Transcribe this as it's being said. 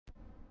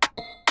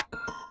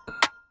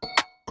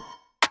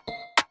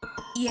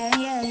Yeah,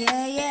 yeah,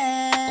 yeah,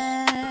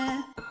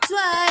 yeah.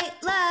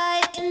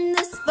 Twilight in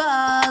the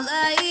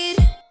spotlight.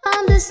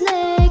 I'm the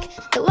snake,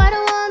 the white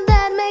one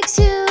that makes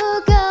you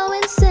go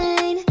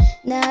insane.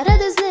 Not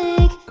other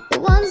snake,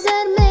 the ones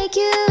that make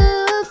you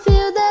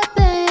feel the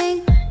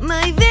pain.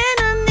 My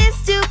venom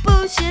is too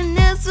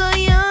poisonous for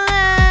your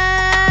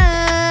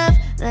love.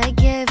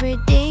 Like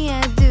everything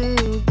I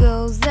do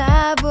goes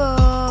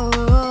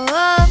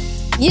above.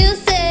 You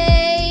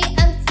say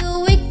I'm too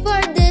weak for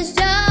this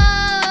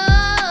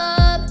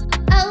job.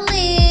 At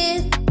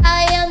least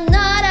I am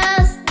not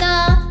a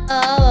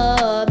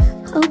snob.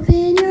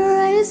 Open your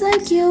eyes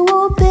like you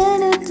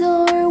open a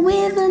door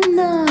with a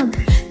knob.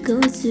 Go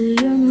to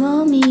your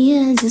mommy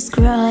and just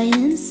cry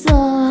and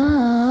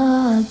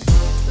sob.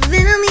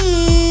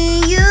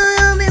 Venomy,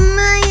 you'll be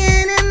my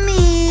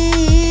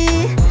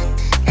enemy.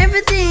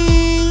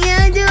 Everything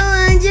I do,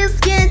 I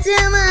just get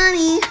the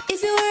money.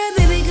 If you were a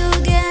baby, go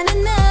get a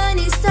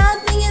nanny.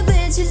 Stop being a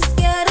bitch, you just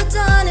get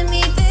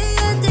autonomy. Pay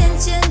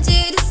attention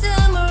to the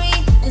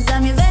summary, 'cause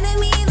I'm your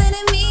Venomy,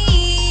 Venomy.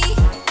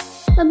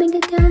 My bank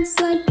account's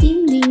like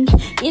ding ding.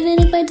 Even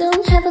if I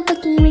don't have a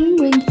fucking ring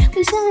ring,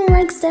 we shine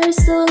like stars,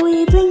 so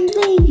we bling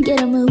bling.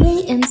 Get on my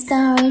way and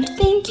start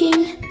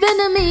thinking.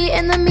 Venomy,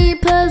 enemy,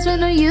 pose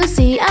when you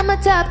see I'm a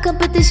top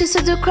competition, so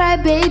don't cry,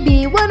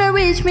 baby. Wanna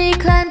reach me,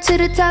 climb to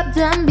the top,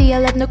 don't be. I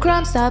left no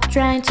crumbs, stop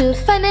trying to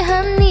find it,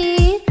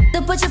 honey.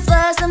 Don't put your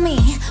flaws on me.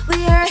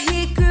 We are a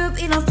hit group,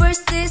 in our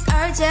first taste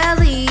our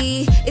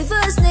jelly. If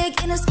a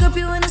snake in a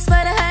scorpion and a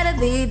spider had a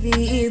baby,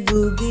 it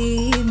would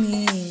be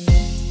me.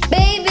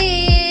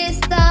 Baby,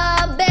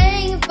 stop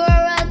begging for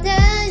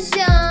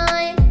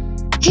attention.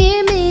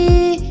 Hear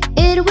me,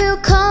 it will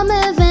come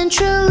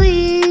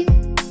eventually.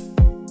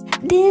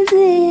 This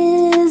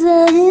is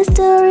a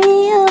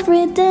history of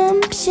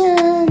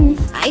redemption.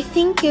 I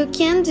think you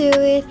can do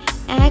it,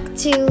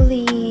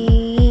 actually.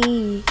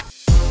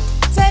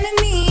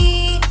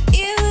 Venomy,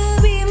 you will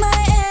be my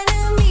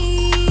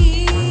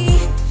enemy.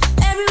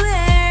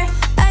 Everywhere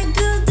I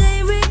go, they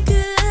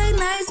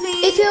recognize me.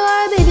 If you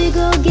are a baby,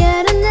 go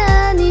get a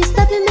nanny.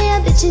 Stop being a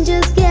bitch and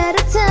just get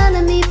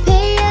autonomy.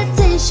 Pay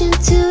attention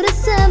to the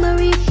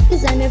summary,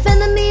 'cause I'm your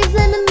Venomy,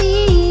 Venomy.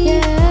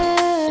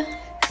 Yeah.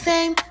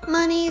 Fame,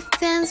 money,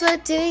 fans, what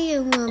do you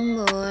want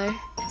more?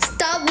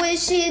 Stop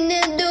wishing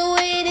and do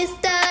it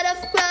instead of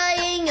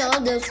crying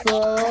on the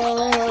floor.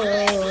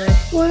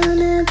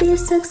 Wanna be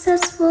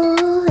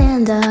successful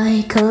and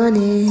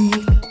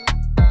iconic,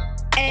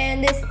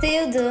 and they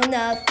still do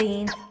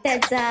nothing.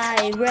 That's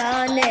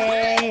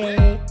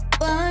ironic.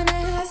 Wanna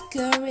have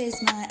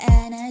charisma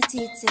and a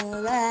to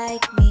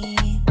like me.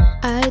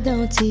 I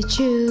don't teach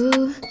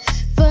you.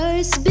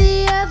 First be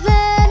a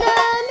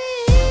Venomy.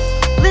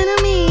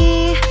 Venomy,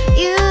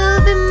 you'll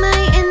be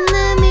my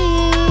enemy.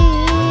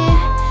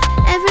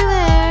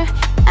 Everywhere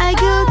I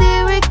go, they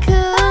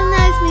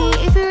recognize me.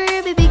 If you're a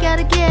baby,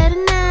 gotta get a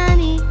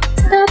nanny.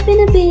 Stop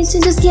being a bitch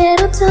and just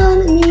get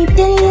autonomy.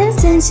 Pay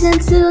attention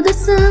to the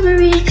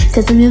summary,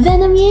 'cause I'm your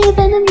Venomy,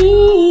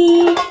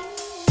 Venomy.